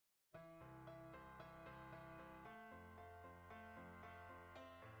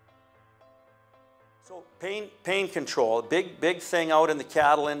So pain control, big thing out in the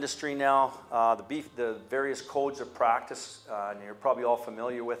cattle industry now. The various codes of practice, and you're probably all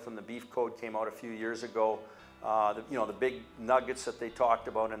familiar with them. The beef code came out a few years ago. The big nuggets that they talked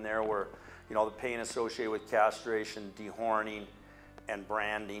about in there were, the pain associated with castration, dehorning, and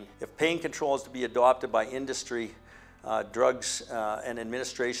branding. If pain control is to be adopted by industry, drugs and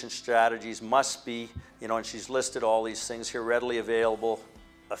administration strategies must be, and she's listed all these things here, readily available,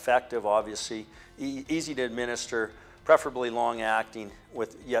 effective, obviously, easy to administer, preferably long-acting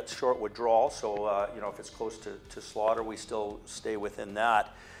with yet short withdrawal. So, if it's close to slaughter, we still stay within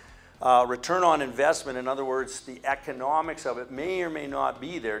that. Return on investment, in other words, the economics of it may or may not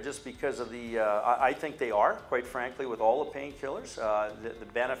be there just because of the, I think they are, quite frankly, with all the painkillers. The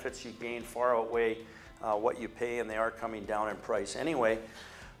benefits you gain far outweigh what you pay, and they are coming down in price anyway.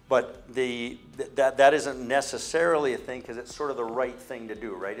 But that isn't necessarily a thing, because it's sort of the right thing to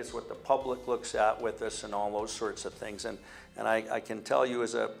do, right? It's what the public looks at with us and all those sorts of things. And I can tell you,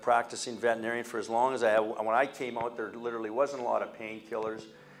 as a practicing veterinarian, for as long as I have, when I came out, there literally wasn't a lot of painkillers.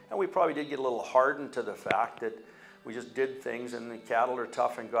 And we probably did get a little hardened to the fact that we just did things and the cattle are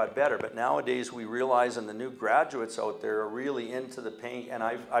tough and got better. But nowadays we realize, and the new graduates out there are really into the pain. And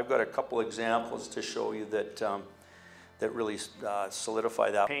I've got a couple examples to show you that that really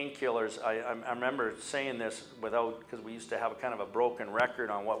solidify that. Painkillers, I remember saying this because we used to have kind of a broken record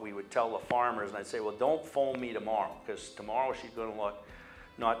on what we would tell the farmers, and I'd say, well, don't phone me tomorrow, because tomorrow she's going to look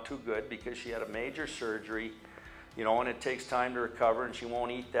not too good because she had a major surgery, and it takes time to recover, and she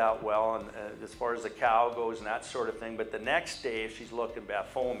won't eat that well, and as far as the cow goes and that sort of thing. But the next day, if she's looking bad,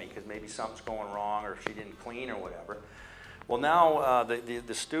 phone me, because maybe something's going wrong, or if she didn't clean or whatever. Well, now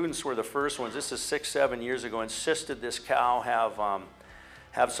the students were the first ones. This is 6-7 years ago. Insisted this cow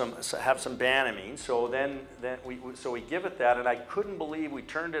have some Banamine. So we give it that, and I couldn't believe we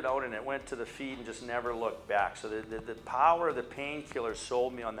turned it out and it went to the feed and just never looked back. So the power of the painkillers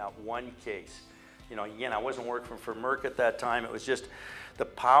sold me on that one case. Again, I wasn't working for Merck at that time. It was just the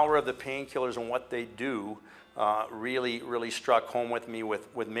power of the painkillers and what they do really struck home with me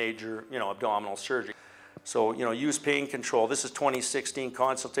with major abdominal surgery. So, use pain control. This is 2016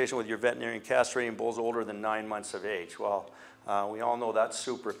 consultation with your veterinarian castrating bulls older than 9 months of age. Well, we all know that's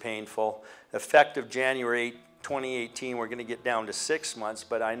super painful. Effective January 8, 2018, we're going to get down to 6 months,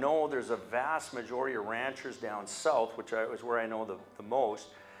 but I know there's a vast majority of ranchers down south, which is where I know the most.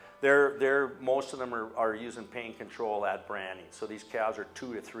 Most of them are using pain control at branding. So these cows are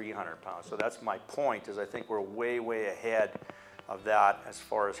 200 to 300 pounds. So that's my point, is I think we're way ahead of that as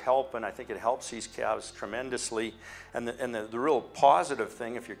far as help, and I think it helps these calves tremendously. And the real positive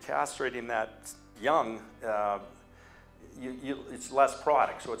thing, if you're castrating that young, it's less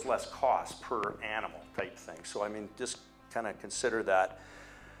product, so it's less cost per animal type thing. So I mean, just kind of consider that.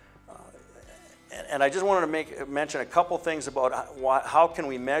 And I just wanted to mention a couple things about how can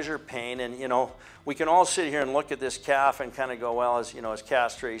we measure pain. And we can all sit here and look at this calf and kind of go, well, is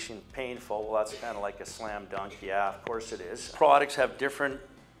castration painful? Well, that's kind of like a slam dunk. Yeah, of course it is. Products have different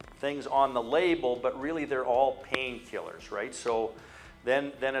things on the label, but really they're all painkillers, right? So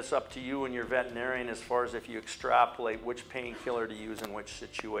then it's up to you and your veterinarian as far as if you extrapolate which painkiller to use in which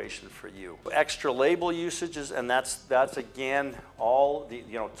situation for you. Extra label usages, and that's again all the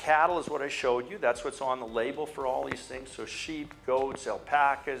cattle is what I showed you. That's what's on the label for all these things. So sheep, goats,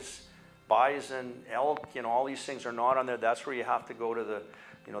 alpacas, bison, elk, all these things are not on there. That's where you have to go to the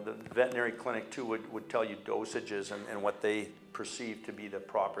veterinary clinic too would tell you dosages and what they perceive to be the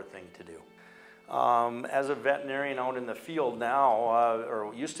proper thing to do. As a veterinarian out in the field now,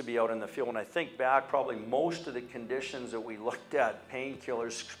 or used to be out in the field, when I think back, probably most of the conditions that we looked at,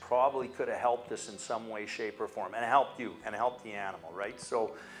 painkillers probably could have helped us in some way, shape, or form, and helped you, and helped the animal, right?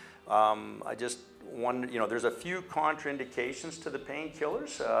 So I just wonder, there's a few contraindications to the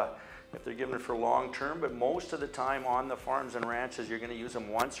painkillers if they're given for long term, but most of the time on the farms and ranches, you're going to use them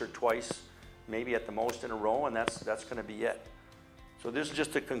once or twice, maybe at the most in a row, and that's going to be it. So this is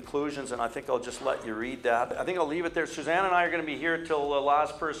just the conclusions, and I think I'll just let you read that. I think I'll leave it there. Suzanne and I are going to be here till the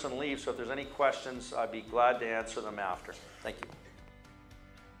last person leaves, so if there's any questions, I'd be glad to answer them after. Thank you.